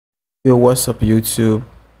Yo, what's up YouTube?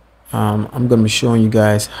 I'm gonna be showing you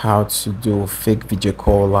guys how to do a fake video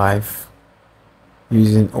call live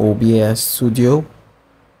using OBS Studio,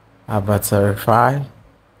 Avatarify,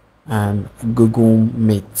 and Google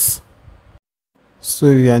Meet. So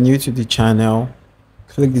if you are new to the channel,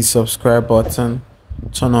 click the subscribe button,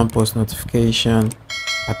 turn on post notification.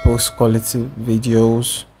 I post quality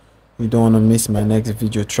videos. You don't want to miss my next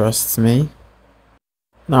video, trust me.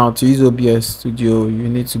 Now to use OBS Studio, you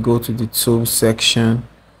need to go to the tools section,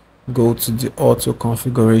 go to the auto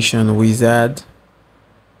configuration wizard,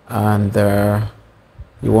 and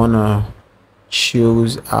you want to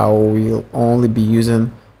choose I will only be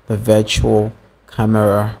using the virtual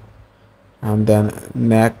camera, and then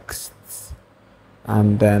next,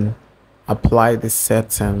 and then apply the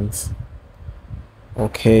settings.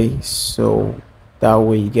 Okay, so that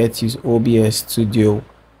way you get to use OBS Studio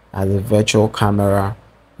as a virtual camera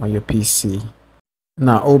on your PC.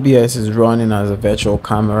 Now OBS is running as a virtual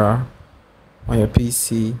camera on your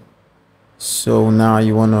PC. So now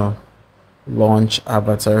you want to launch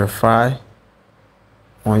Avatarify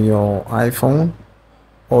on your iPhone,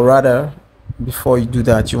 or rather before you do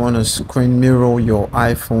that, you want to screen mirror your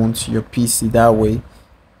iPhone to your PC. That way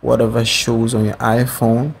whatever shows on your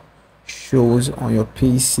iPhone shows on your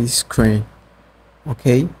PC screen.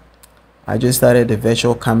 Okay, I just started the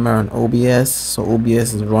virtual camera on OBS, so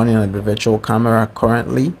OBS is running on the virtual camera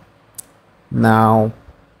currently. Now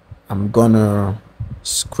I'm gonna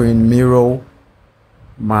screen mirror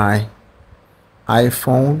my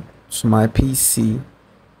iPhone to my PC.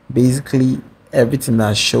 Basically everything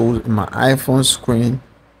that shows in my iPhone screen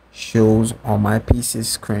shows on my PC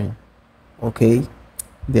screen. Okay,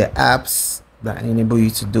 the apps that enable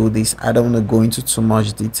you to do this, I don't want to go into too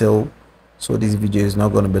much detail, so this video is not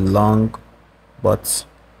going to be long, but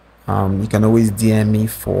you can always DM me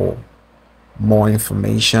for more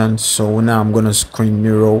information. So now I'm going to screen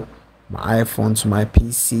mirror my iPhone to my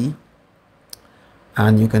PC,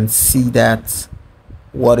 and you can see that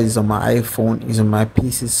what is on my iPhone is on my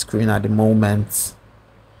PC screen at the moment.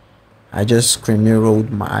 I just screen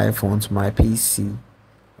mirrored my iPhone to my PC.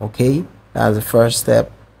 Okay, that's the first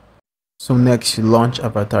step. So next, you launch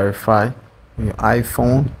Avatarify on your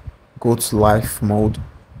iPhone, go to live mode,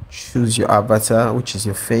 choose your avatar, which is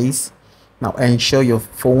your face. Now ensure your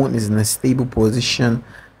phone is in a stable position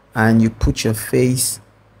and you put your face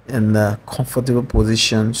in a comfortable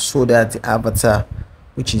position so that the avatar,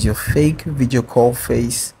 which is your fake video call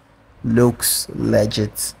face, looks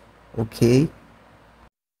legit. Okay,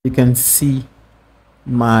 you can see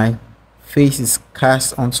my face is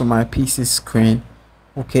cast onto my PC screen.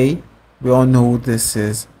 Okay, we all know who this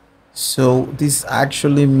is. So this is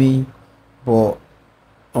actually me, but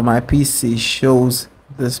on my PC shows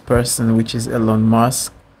this person, which is Elon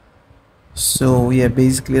Musk. So yeah,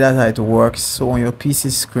 basically that's how it works. So on your PC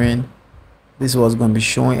screen, this is what's going to be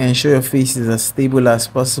showing. Ensure your face is as stable as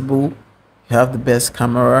possible. You have the best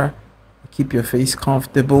camera, keep your face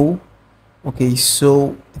comfortable. Okay,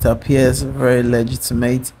 so it appears very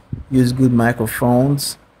legitimate. Use good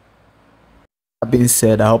microphones. That being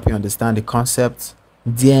said, I hope you understand the concept.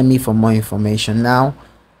 DM me for more information. Now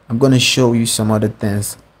I'm going to show you some other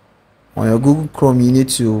things. On your Google Chrome, you need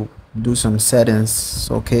to do some settings.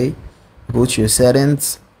 Okay, go to your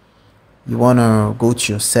settings. You want to go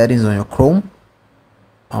to your settings on your Chrome.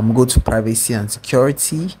 Go to privacy and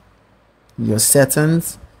security, your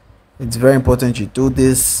settings. It's very important you do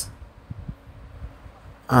this.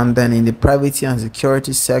 And then in the privacy and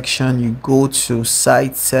security section, you go to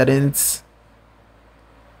site settings,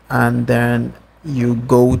 and then you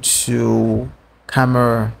go to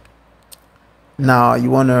camera. Now you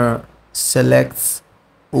want to select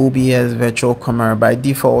OBS virtual camera. By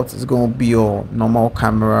default, it's going to be your normal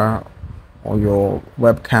camera or your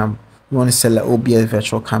webcam. You want to select OBS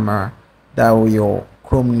virtual camera. That way your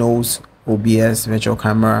Chrome knows OBS virtual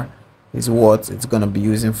camera is what it's going to be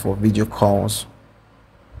using for video calls.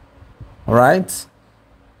 All right,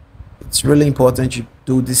 it's really important you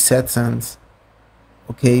do these settings,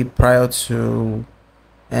 okay, prior to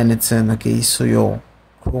anything. Okay, so your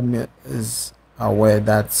Chrome is aware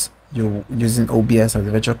that you're using OBS as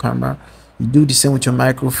a virtual camera. You do the same with your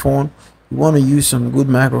microphone. You want to use some good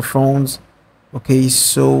microphones. Okay,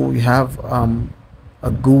 so you have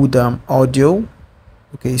a good audio.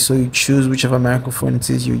 Okay, so you choose whichever microphone it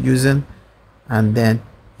is you're using, and then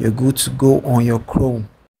you're good to go on your Chrome.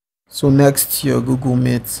 So next, your Google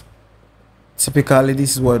Meet. Typically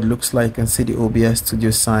this is what it looks like. You can see the OBS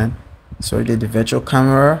Studio sign. It's already the virtual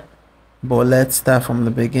camera, but let's start from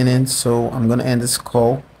the beginning. So I'm gonna end this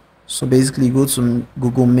call. So basically go to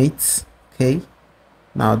Google Meet. Okay,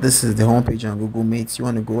 Now this is the homepage on Google Meet. You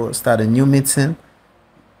want to go start a new meeting.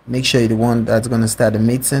 Make sure you're the one that's going to start the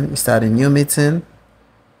meeting. You start a new meeting.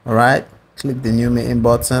 All right, click the new meeting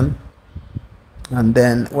button, and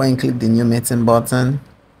then when you click the new meeting button,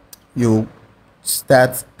 you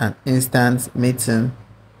start an instant meeting.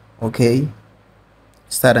 Okay,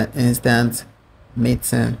 start an instant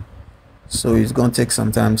meeting. So it's going to take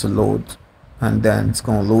some time to load, and then it's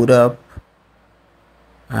going to load up,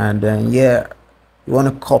 and then yeah, you want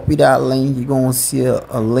to copy that link. You're going to see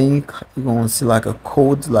a link. You're going to see like a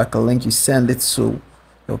code, like a link. You send it to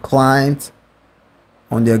your client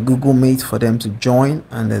on their Google Meet for them to join,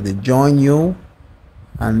 and then they join you,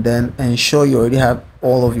 and then ensure you already have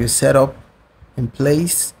all of your setup in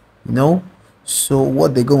place, you know. So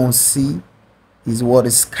what they're going to see is what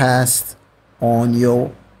is cast on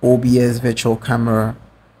your OBS virtual camera,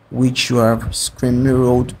 which you have screen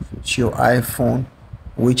mirrored to your iPhone,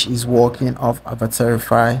 which is working off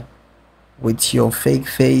Avatarify with your fake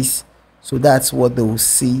face. So that's what they will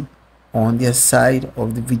see on their side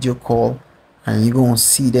of the video call, and you're going to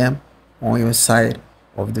see them on your side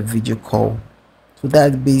of the video call. So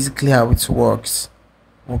that's basically how it works.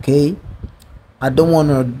 Okay, I don't want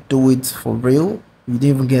to do it for real. You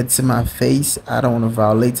didn't even get to my face. I don't want to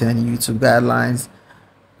violate any YouTube guidelines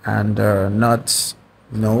and not,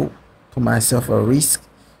 you know, put myself at risk.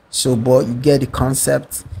 So but you get the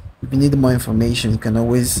concept. If you need more information, you can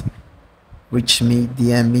always reach me,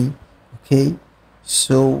 DM me. Okay,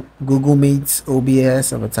 so Google Meet,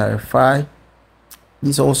 OBS, Avatarify.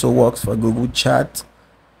 This also works for Google Chat,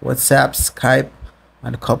 WhatsApp, Skype,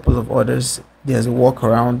 and a couple of others. There's a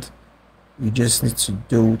workaround you just need to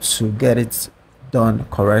do to get it done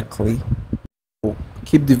correctly.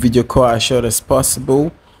 Keep the video call as short as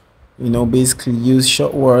possible. You know, basically use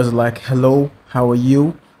short words like hello, how are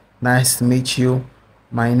you, nice to meet you,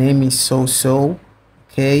 my name is so.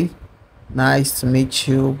 Okay, nice to meet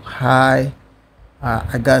you, hi,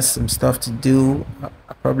 I got some stuff to do,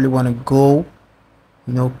 I probably want to go.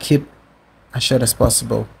 You know, keep as short as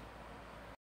possible.